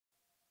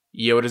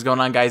Yo, what is going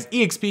on, guys?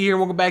 EXP here.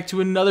 Welcome back to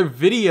another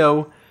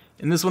video.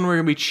 In this one, we're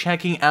going to be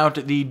checking out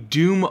the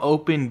Doom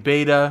Open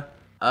Beta.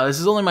 This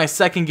is only my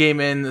second game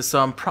in,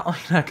 so I'm probably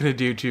not going to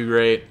do too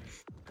great.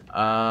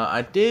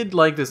 I did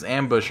like this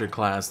Ambusher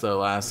class, though,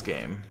 last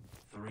game.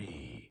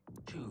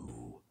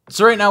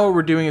 So right now what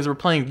we're doing is we're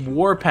playing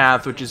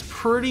Warpath, which is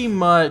pretty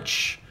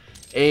much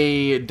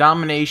a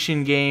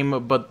domination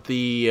game, but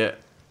the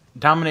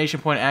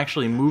domination point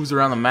actually moves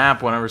around the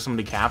map whenever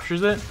somebody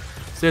captures it.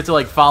 So you have to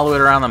like follow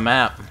it around the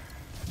map.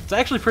 It's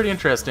actually pretty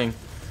interesting.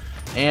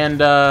 And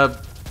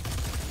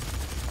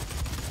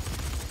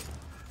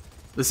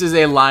this is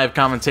a live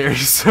commentary,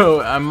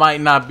 so I might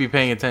not be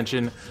paying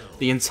attention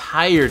the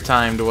entire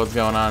time to what's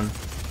going on.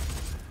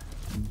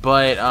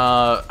 But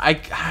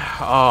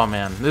oh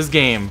man, this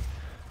game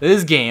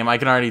I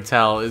can already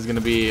tell is gonna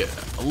be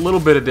a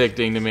little bit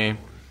addicting to me.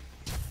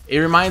 It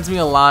reminds me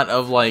a lot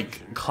of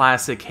like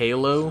classic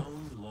Halo.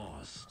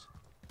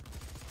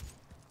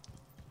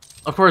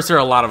 Of course, there are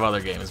a lot of other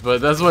games,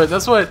 but that's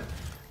what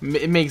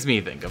it makes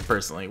me think of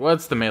personally.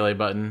 What's the melee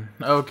button?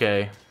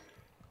 Okay.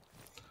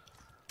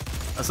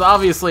 So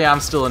obviously I'm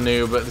still a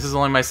noob, but this is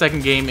only my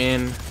second game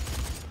in.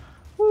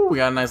 Ooh, we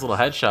got a nice little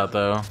headshot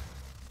though.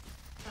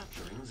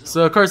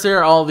 So of course there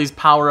are all these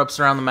power-ups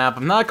around the map.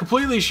 I'm not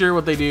completely sure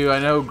what they do. I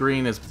know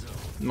green is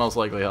most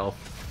likely health.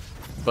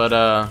 But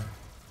other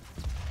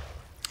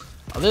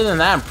than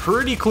that, I'm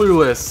pretty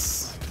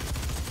clueless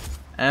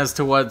as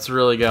to what's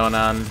really going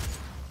on.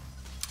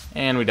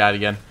 And we died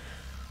again.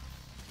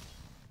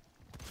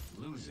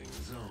 Losing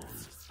zone.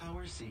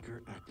 Power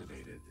seeker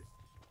activated.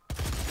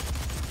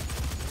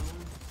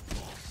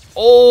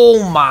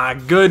 Oh my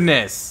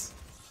goodness!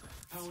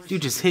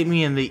 Dude just hit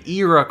me in the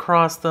ear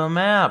across the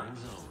map.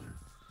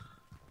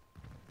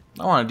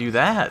 I want to do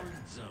that.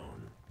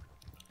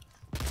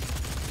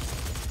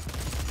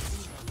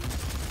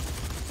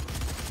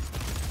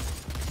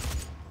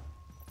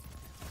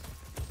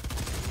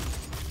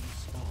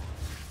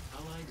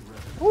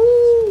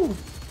 Woo!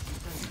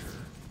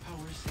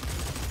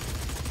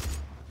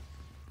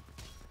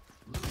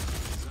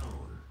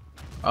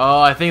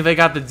 Oh, I think they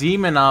got the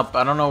demon up.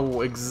 I don't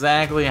know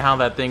exactly how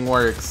that thing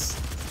works,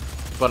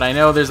 but I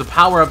know there's a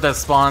power-up that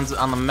spawns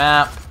on the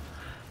map,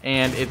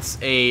 and it's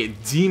a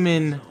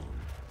demon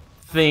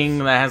thing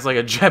that has like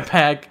a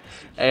jetpack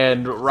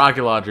and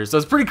rocket launcher, so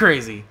it's pretty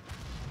crazy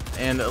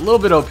and a little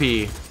bit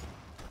OP,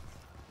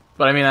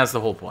 but I mean that's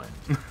the whole point.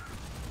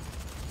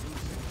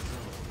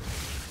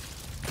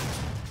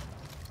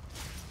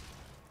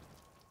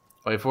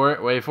 Wait for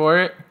it, wait for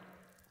it.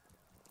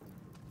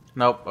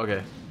 Nope,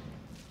 okay.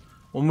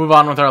 We'll move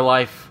on with our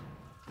life.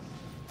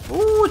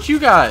 Ooh, what you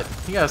got?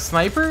 You got a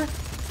sniper?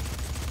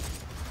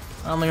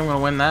 I don't think I'm gonna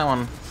win that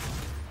one.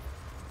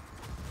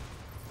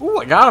 Ooh,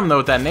 I got him though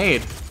with that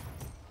nade.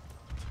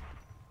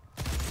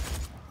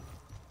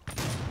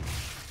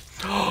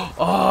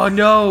 Oh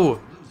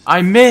no!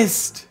 I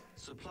missed!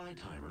 Supply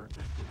timer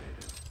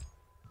activated.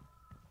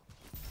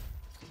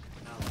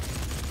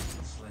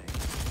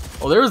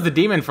 Oh, there was the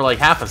demon for like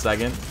half a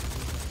second.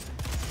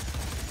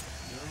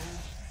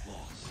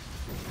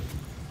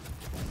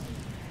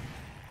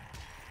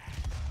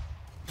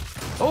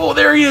 Oh,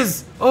 there he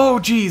is! Oh,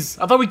 jeez.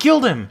 I thought we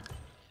killed him.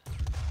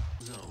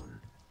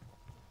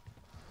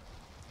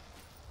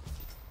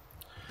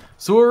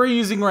 So what we're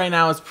using right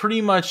now is pretty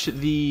much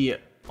the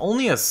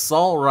only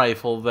assault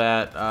rifle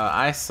that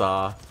I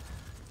saw.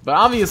 But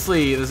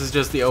obviously, this is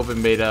just the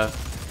open beta.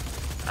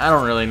 I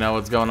don't really know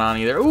what's going on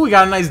either. Ooh, we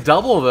got a nice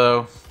double,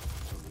 though.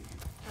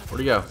 Where'd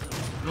he go?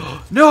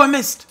 No, I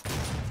missed!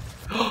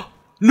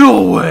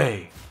 No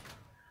way!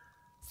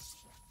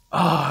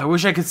 Oh, I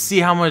wish I could see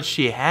how much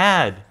she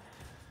had.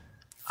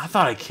 I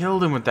thought I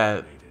killed him with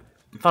that.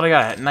 I thought I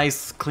got a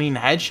nice, clean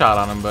headshot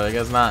on him, but I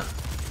guess not.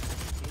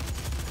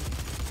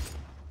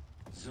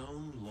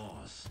 Zone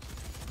lost.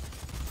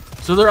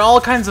 So there are all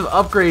kinds of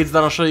upgrades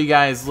that I'll show you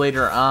guys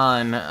later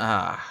on.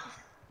 Alright,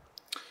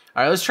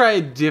 let's try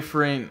a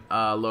different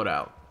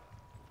loadout.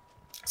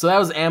 So that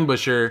was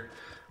Ambusher.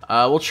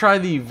 We'll try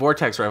the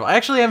Vortex rifle. I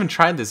actually haven't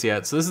tried this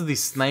yet, so this is the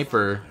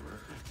sniper,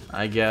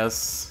 I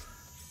guess.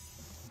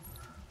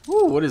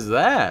 Ooh, what is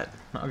that?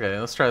 Okay,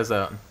 let's try this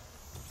out.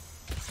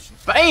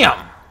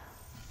 Bam!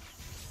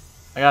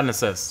 I got an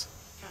assist.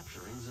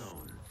 Capturing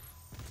zone.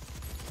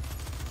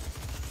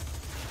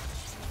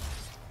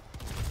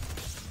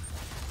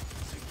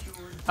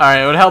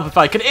 Alright, it would help if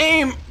I could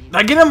aim! Did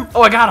I get him?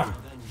 Oh, I got him!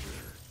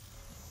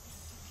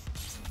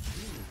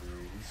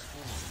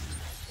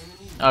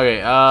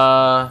 Okay,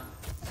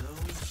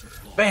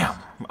 bam!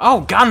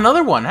 Oh, got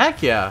another one!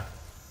 Heck yeah!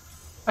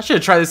 I should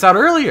have tried this out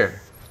earlier!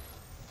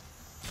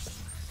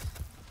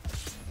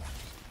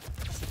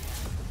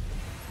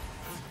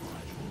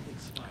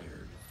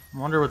 I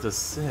wonder what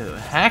this is.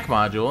 Hack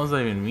module? What does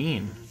that even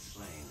mean?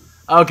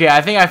 Okay,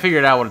 I think I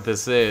figured out what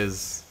this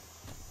is.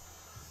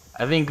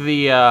 I think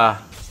the,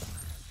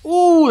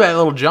 ooh, that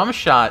little jump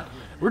shot.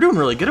 We're doing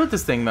really good with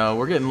this thing, though.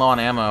 We're getting low on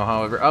ammo,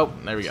 however. Oh,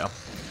 there we go.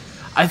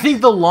 I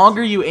think the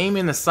longer you aim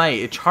in the sight,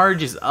 it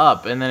charges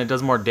up, and then it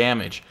does more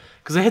damage.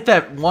 Because I hit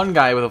that one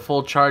guy with a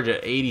full charge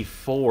at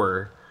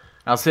 84.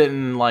 I was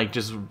hitting like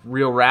just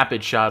real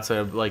rapid shots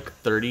at like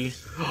 30.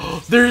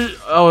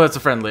 Oh, that's a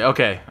friendly.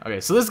 Okay,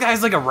 okay. So this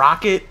guy's like a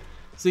rocket.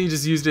 So he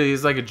just used it.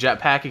 He's like a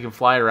jetpack he can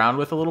fly around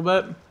with a little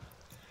bit.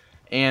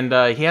 And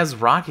he has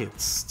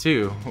rockets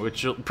too,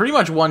 which are pretty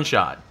much one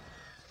shot.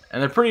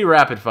 And they're pretty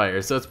rapid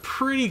fire, so it's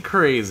pretty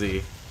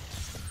crazy.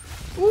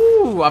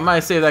 Ooh, I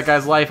might save that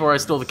guy's life or I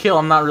stole the kill.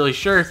 I'm not really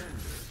sure.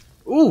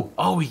 Ooh,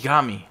 oh, he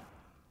got me.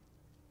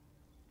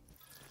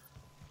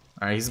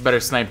 Alright, he's a better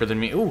sniper than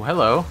me. Ooh,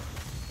 hello.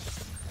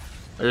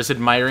 They're just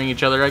admiring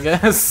each other, I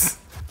guess.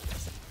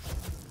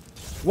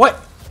 What?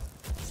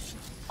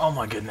 Oh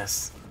my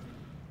goodness.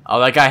 Oh,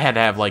 that guy had to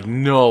have, like,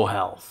 no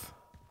health.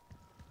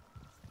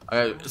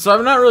 So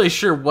I'm not really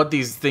sure what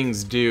these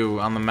things do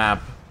on the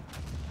map.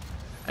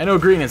 I know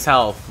green is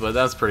health, but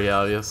that's pretty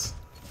obvious.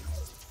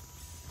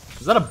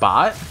 Is that a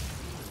bot?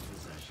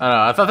 I don't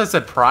know, I thought that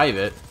said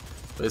private,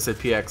 but it said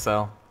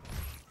PXL.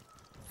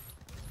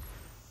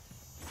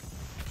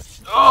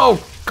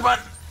 Oh, come on!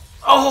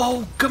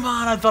 Oh, come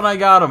on, I thought I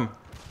got him.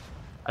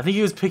 I think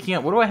he was picking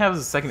up, what do I have as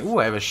a second? Ooh,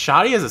 I have a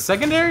shotty as a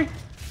secondary?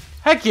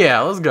 Heck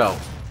yeah, let's go.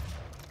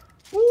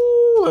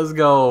 Ooh, let's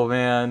go,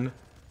 man.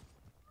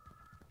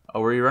 Oh,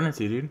 where are you running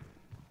to, dude?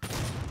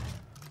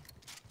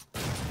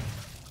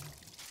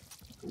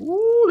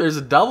 Ooh, there's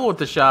a double with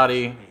the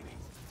shotty.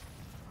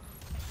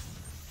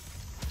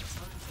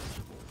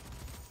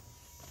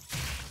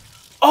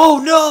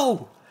 Oh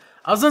no!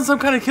 I was on some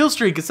kind of kill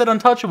streak. It said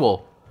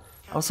untouchable.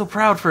 I was so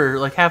proud for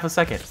like half a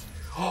second.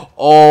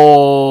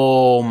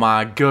 Oh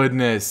my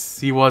goodness.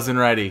 He wasn't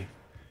ready.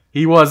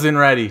 He wasn't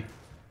ready.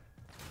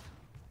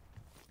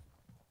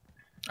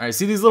 Alright,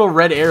 see these little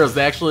red arrows?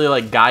 They actually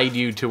like guide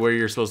you to where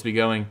you're supposed to be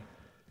going.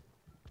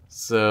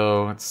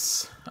 So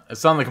it's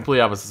on the complete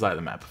opposite side of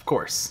the map, of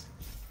course.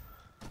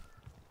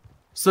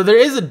 So there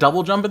is a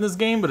double jump in this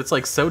game, but it's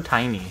like so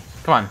tiny.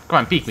 Come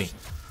on, peek me.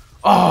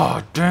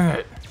 Oh, dang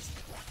it.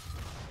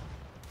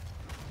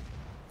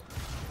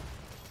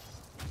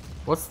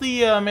 What's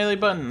the melee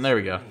button? There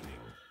we go.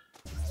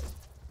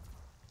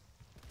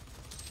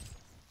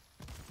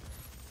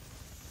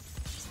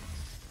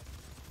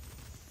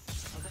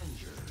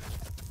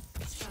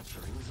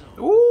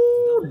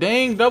 Ooh,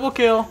 dang, double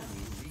kill.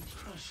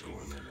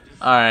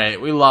 Alright,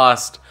 we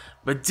lost.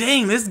 But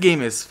dang, this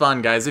game is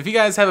fun, guys. If you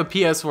guys have a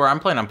PS4, I'm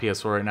playing on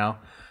PS4 right now.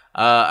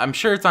 I'm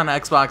sure it's on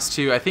Xbox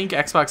too. I think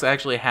Xbox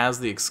actually has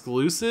the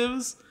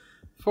exclusives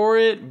for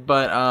it,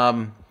 but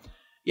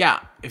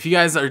yeah, if you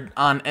guys are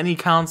on any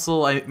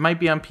console, it might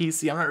be on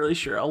PC, I'm not really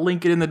sure. I'll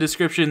link it in the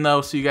description though,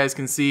 so you guys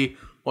can see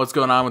what's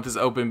going on with this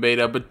open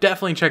beta, but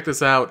definitely check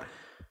this out.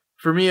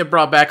 For me, it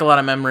brought back a lot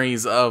of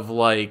memories of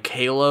like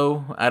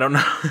Halo. I don't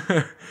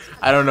know.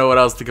 I don't know what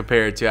else to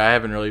compare it to. I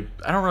don't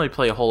really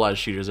play a whole lot of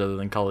shooters other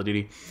than Call of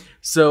Duty.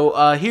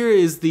 So here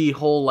is the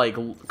whole like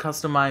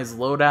customized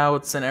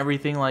loadouts and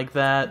everything like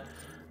that.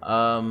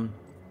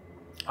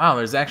 Wow,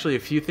 there's actually a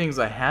few things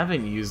I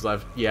haven't used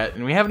left yet,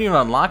 and we haven't even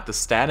unlocked the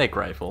static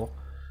rifle.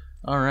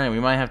 Alright, we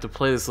might have to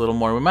play this a little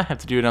more. We might have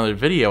to do another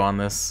video on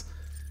this.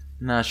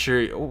 Not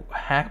sure. Oh,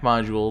 hack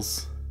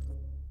modules.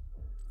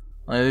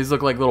 These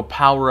look like little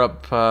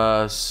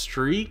power-up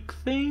streak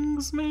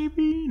things,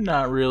 maybe?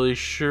 Not really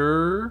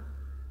sure.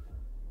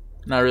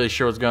 Not really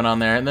sure what's going on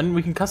there. And then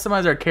we can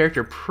customize our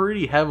character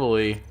pretty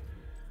heavily.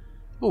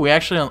 Ooh, we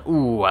actually...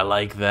 Ooh, I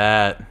like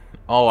that.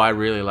 Oh, I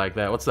really like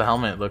that. What's the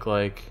helmet look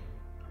like?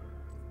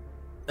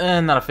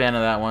 Not a fan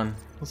of that one.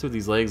 Let's see what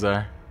these legs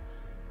are.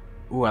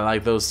 Ooh, I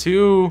like those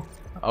too.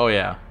 Oh,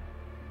 yeah.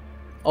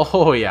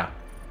 Oh, yeah.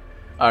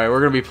 Alright,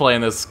 we're going to be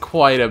playing this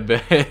quite a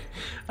bit.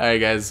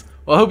 Alright, guys.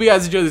 Well, I hope you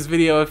guys enjoyed this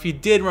video. If you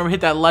did, remember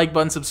hit that like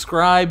button,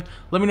 subscribe.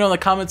 Let me know in the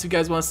comments if you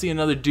guys want to see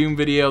another Doom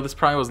video. This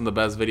probably wasn't the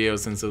best video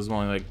since it was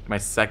only like my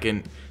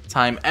second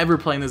time ever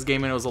playing this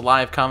game and it was a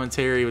live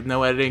commentary with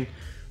no editing.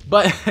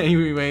 But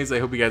anyways, I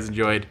hope you guys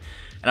enjoyed,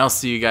 and I'll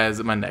see you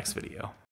guys in my next video.